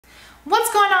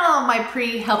What's going on, all my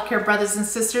pre-healthcare brothers and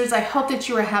sisters? I hope that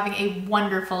you are having a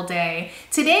wonderful day.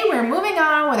 Today we're moving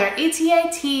on with our ATI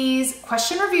TEAS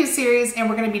question review series, and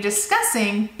we're going to be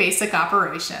discussing basic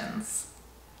operations.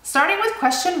 Starting with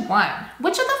question 1,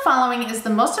 which of the following is the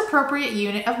most appropriate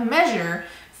unit of measure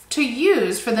to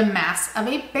use for the mass of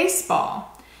a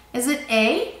baseball? Is it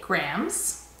A,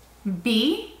 grams,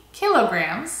 B,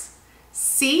 kilograms,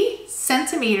 C,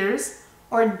 centimeters,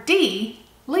 or D,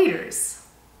 liters?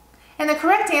 And the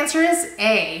correct answer is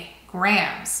A,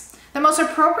 grams. The most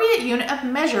appropriate unit of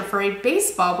measure for a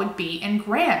baseball would be in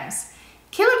grams.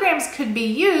 Kilograms could be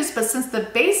used, but since the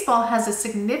baseball has a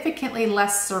significantly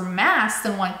lesser mass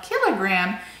than 1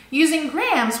 kilogram, using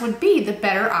grams would be the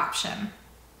better option.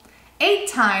 8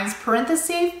 times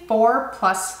parenthesis 4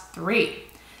 plus 3.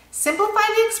 Simplify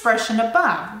the expression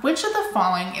above. Which of the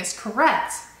following is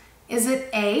correct? Is it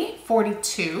A,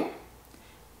 42,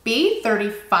 B,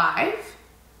 35,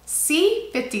 C,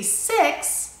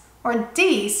 56, or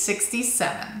D,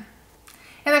 67?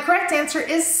 And the correct answer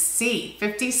is C,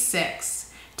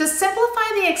 56. To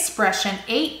simplify the expression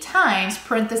 8 times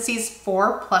parentheses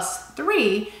 4 plus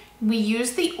 3, we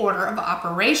use the order of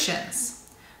operations.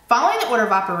 Following the order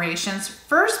of operations,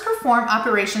 first perform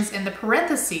operations in the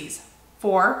parentheses.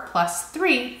 4 plus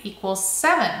 3 equals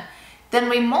 7. Then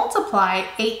we multiply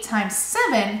 8 times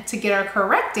 7 to get our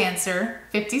correct answer,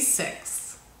 56.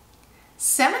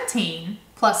 17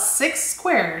 plus 6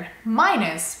 squared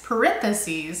minus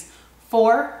parentheses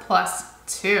 4 plus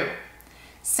 2.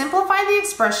 Simplify the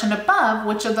expression above.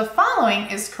 Which of the following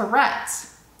is correct?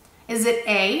 Is it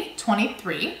A,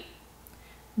 23,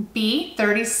 B,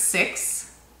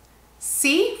 36,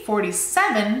 C,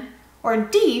 47, or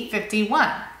D, 51?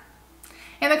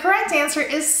 And the correct answer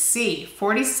is C,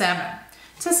 47.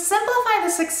 To simplify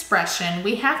this expression,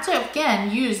 we have to again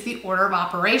use the order of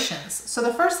operations. So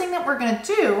the first thing that we're going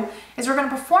to do is we're going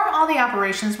to perform all the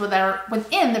operations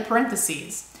within the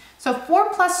parentheses. So 4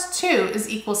 plus 2 is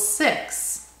equal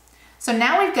 6. So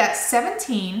now we've got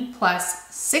 17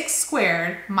 plus 6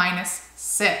 squared minus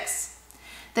 6.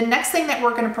 The next thing that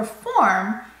we're going to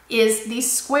perform is the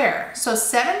square. So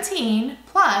 17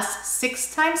 plus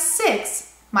 6 times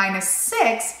 6 minus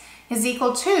 6 is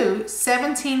equal to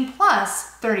 17 plus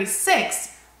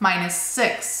 36 minus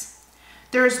 6.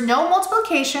 There is no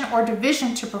multiplication or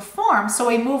division to perform, so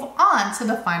we move on to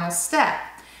the final step.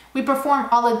 We perform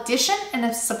all addition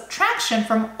and subtraction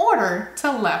from order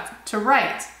to left to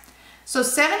right. So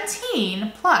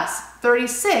 17 plus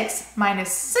 36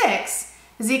 minus 6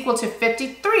 is equal to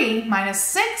 53 minus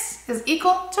 6 is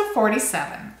equal to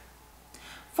 47.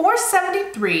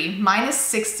 473 minus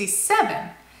 67.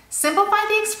 Simplify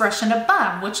the expression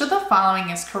above. Which of the following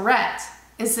is correct?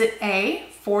 Is it A,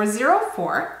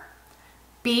 404,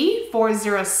 B,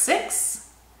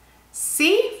 406,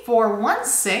 C,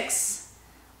 416,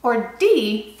 or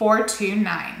D,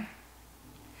 429?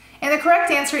 And the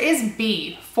correct answer is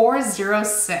B,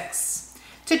 406.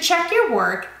 To check your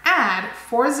work, add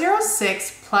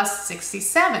 406 plus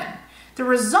 67. The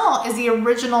result is the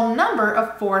original number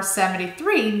of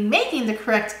 473, making the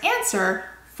correct answer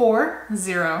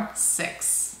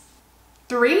 406.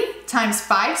 3 times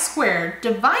 5 squared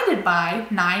divided by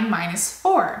 9 minus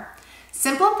 4.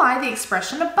 Simplify the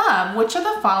expression above. Which of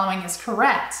the following is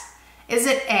correct? Is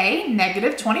it A,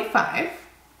 negative 25,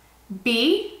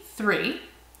 B, 3,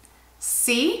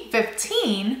 C,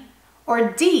 15,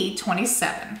 or D,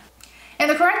 27?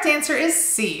 And the correct answer is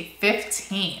C,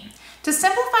 15. To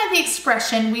simplify the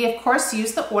expression, we of course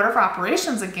use the order of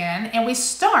operations again, and we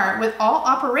start with all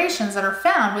operations that are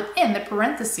found within the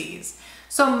parentheses.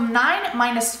 So 9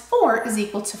 minus 4 is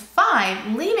equal to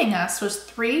 5, leaving us with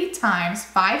 3 times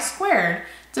 5 squared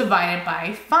divided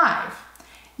by 5.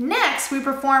 Next, we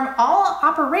perform all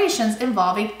operations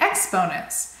involving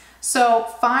exponents. So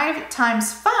 5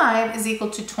 times 5 is equal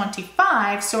to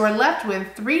 25, so we're left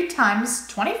with 3 times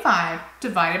 25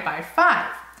 divided by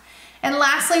 5. And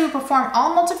lastly, we perform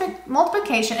all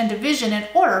multiplication and division in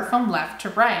order from left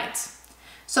to right.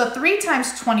 So 3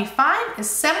 times 25 is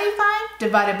 75,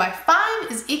 divided by 5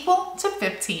 is equal to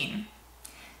 15.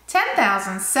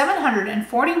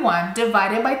 10,741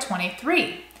 divided by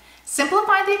 23.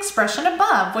 Simplify the expression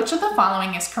above. Which of the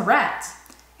following is correct?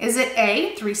 Is it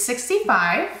A,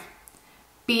 365,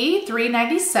 B,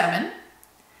 397,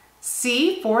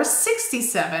 C,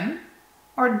 467,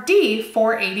 or D,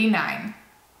 489?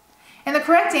 And the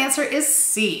correct answer is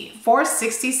C,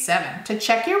 467. To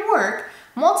check your work,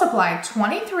 multiply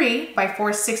 23 by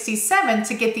 467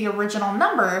 to get the original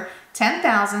number,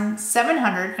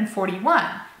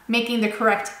 10,741, making the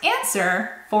correct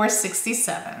answer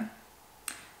 467.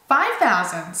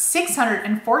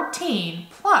 5,614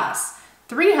 plus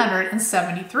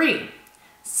 373.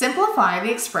 Simplify the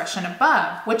expression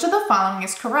above. Which of the following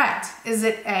is correct? Is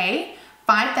it A,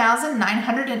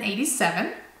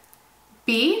 5,987,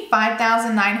 B,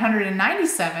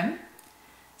 5,997,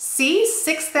 C,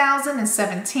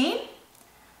 6,017,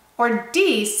 or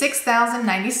D,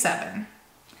 6,097?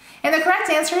 And the correct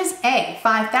answer is A,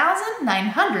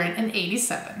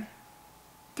 5,987.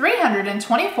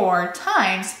 324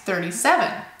 times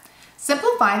 37.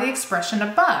 Simplify the expression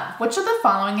above. Which of the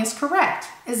following is correct?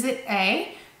 Is it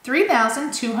A,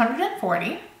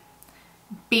 3,240,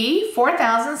 B,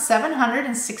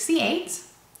 4,768,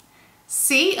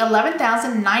 C,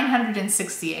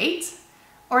 11,968,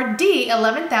 or D,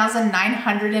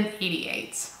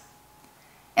 11,988?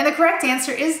 And the correct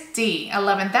answer is D,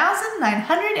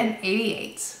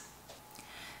 11,988.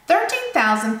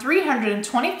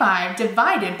 13,325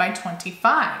 divided by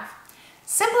 25.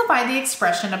 Simplify the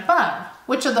expression above.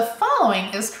 Which of the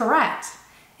following is correct?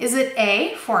 Is it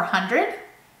A, 400,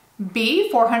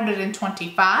 B,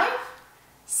 425,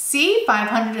 C,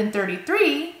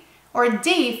 533, or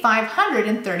D,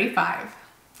 535?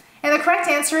 And the correct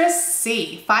answer is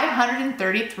C,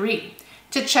 533.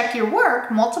 To check your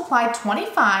work, multiply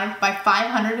 25 by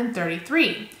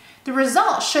 533. The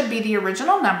result should be the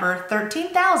original number,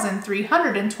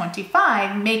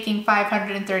 13,325, making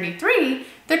 533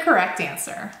 the correct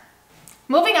answer.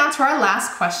 Moving on to our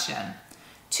last question.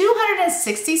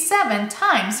 267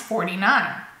 times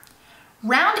 49.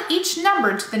 Round each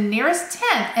number to the nearest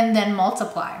 10 and then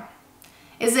multiply.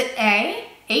 Is it A,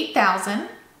 8,000,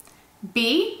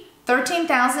 B,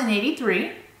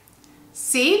 13,083,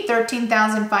 C,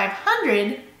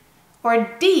 13,500,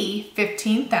 or D,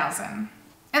 15,000?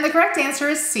 And the correct answer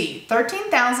is C,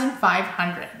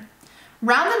 13,500.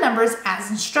 Round the numbers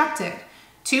as instructed.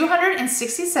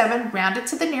 267 rounded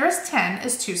to the nearest 10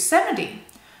 is 270.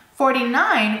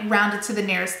 49 rounded to the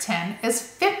nearest 10 is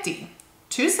 50.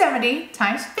 270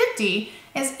 times 50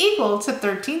 is equal to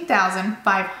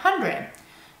 13,500.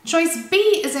 Choice B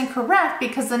is incorrect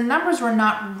because the numbers were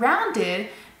not rounded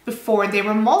before they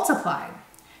were multiplied.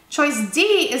 Choice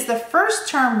D is the first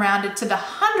term rounded to the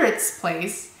hundredths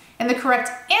place, and the correct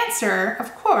answer,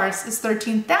 of course, is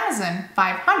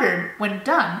 13,500 when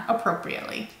done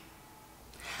appropriately.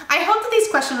 I hope that these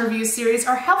question review series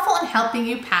are helpful in helping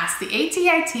you pass the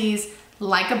ATI TEAS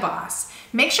like a boss.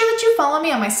 Make sure that you follow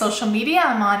me on my social media.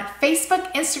 I'm on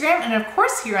Facebook, Instagram, and of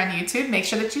course here on YouTube. Make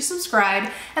sure that you subscribe,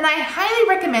 and I highly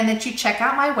recommend that you check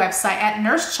out my website at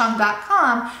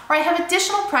nursechung.com, where I have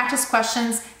additional practice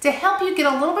questions to help you get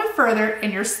a little bit further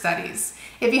in your studies.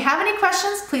 If you have any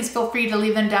questions, please feel free to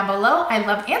leave them down below. I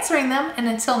love answering them, and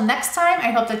until next time,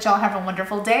 I hope that y'all have a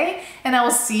wonderful day, and I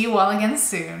will see you all again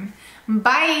soon.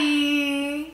 Bye!